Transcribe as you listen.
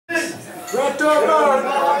Red Dog Road!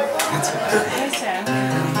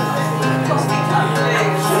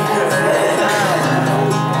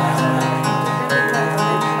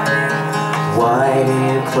 Why do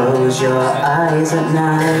you close your eyes at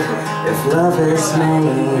night if love has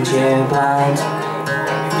made you blind?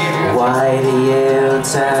 Why do you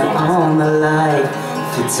turn on the light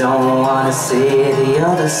if you don't want to see the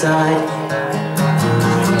other side?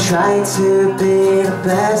 Try to be the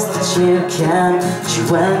best that you can, but you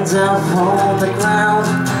end up on the ground.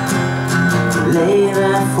 Lay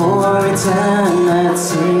there for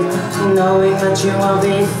eternity, knowing that you will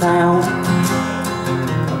be found.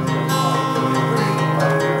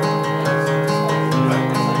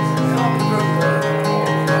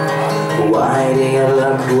 Why do you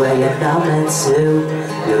look where you're not meant to?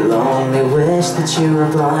 You'll only wish that you were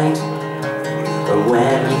blind. But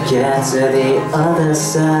when you get to the other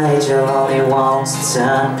side, you'll only want to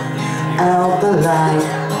turn out the light.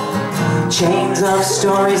 Chains of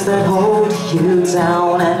stories that hold you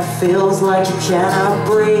down, and it feels like you cannot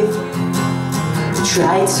breathe. You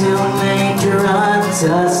try to make her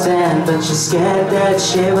understand, but you're scared that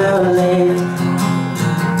she will leave.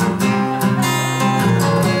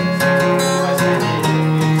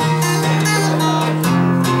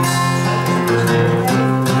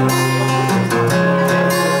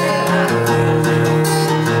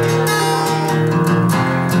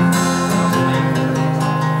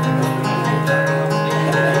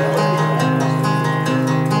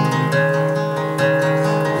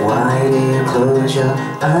 Close your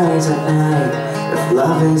eyes at night if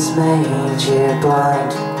love has made you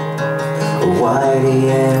blind. Why do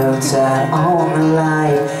you turn on the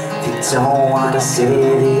light if you don't want to see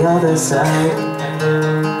the other side?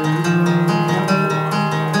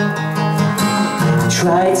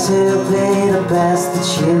 Try to be the best that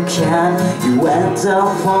you can, you end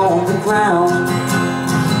up on the ground.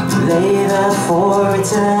 Lay there for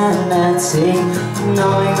eternity,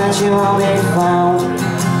 knowing that you won't be found.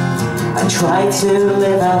 I try to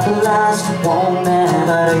live out the last moment,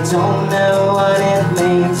 but I don't know what it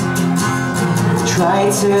means. Try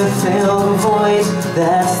to fill the void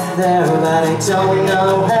that's there, but I don't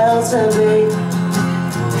know how to be.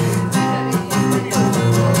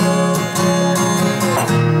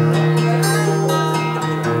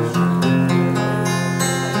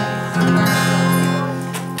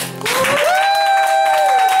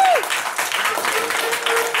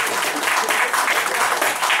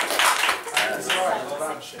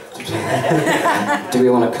 Do we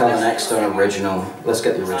want to cut an extra original? Let's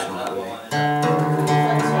get the original out of the way.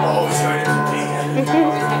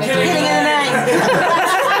 Hitting in the night.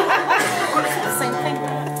 Same thing.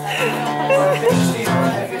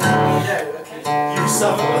 You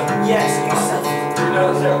suffer. Yes, you suffer.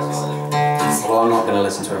 Well, I'm not going to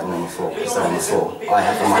listen to everyone on the floor because they're on the floor. I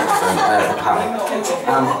have the microphone, I have the power.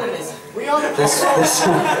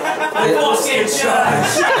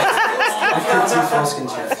 I've got two foreskin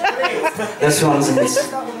shirts.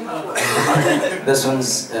 This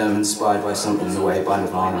one's inspired by something in the way by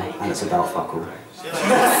Nirvana, and it's about fuck all.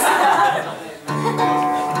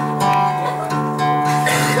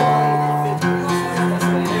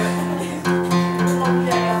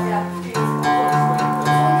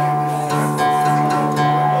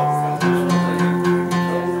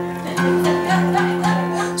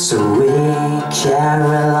 Sweet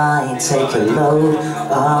Caroline, take a load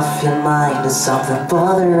off your mind. There's something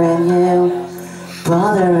bothering you,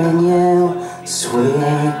 bothering you.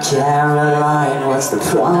 Sweet Caroline, what's the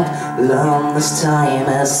problem this time?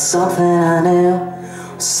 It's something I knew,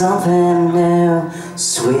 something new.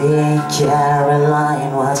 Sweet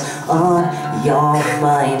Caroline, what's on your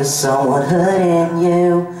mind? Is someone hurting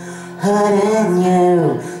you, hurting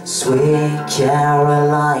you? Sweet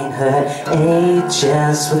Caroline, hurt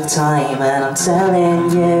ages with time, and I'm telling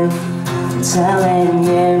you,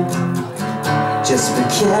 just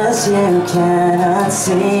because you cannot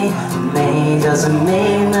see me doesn't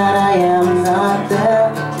mean that I am not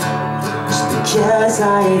there. Just because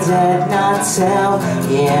I did not tell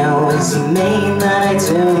you doesn't mean that I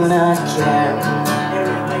do not care.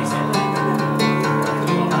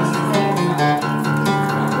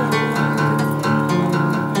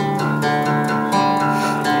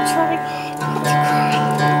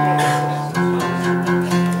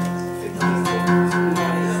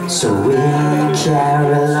 Sweet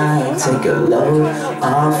Caroline, take a load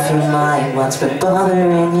off your mind. What's been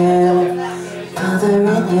bothering you,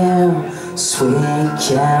 bothering you? Sweet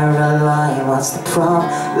Caroline, what's the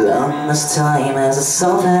problem this time? Is it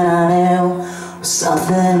something I knew, or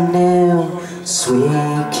something new?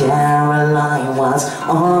 Sweet Caroline, what's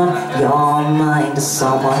on your mind? Is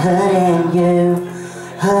someone hurting you,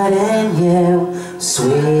 hurting you.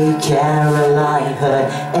 Sweet Caroline, hurt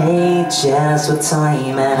ages with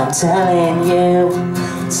time, and I'm telling you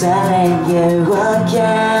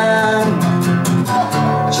again.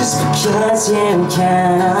 Just because you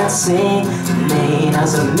cannot see me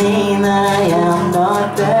doesn't mean that I am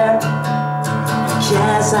not there.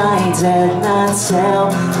 Because I did not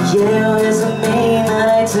tell you doesn't mean that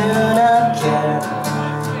I do not care.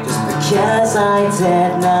 Just because I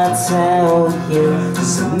did not tell you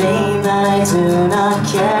doesn't mean that I do not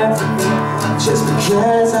care. Just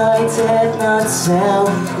because I did not tell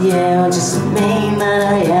you doesn't mean that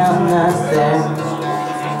I am not there.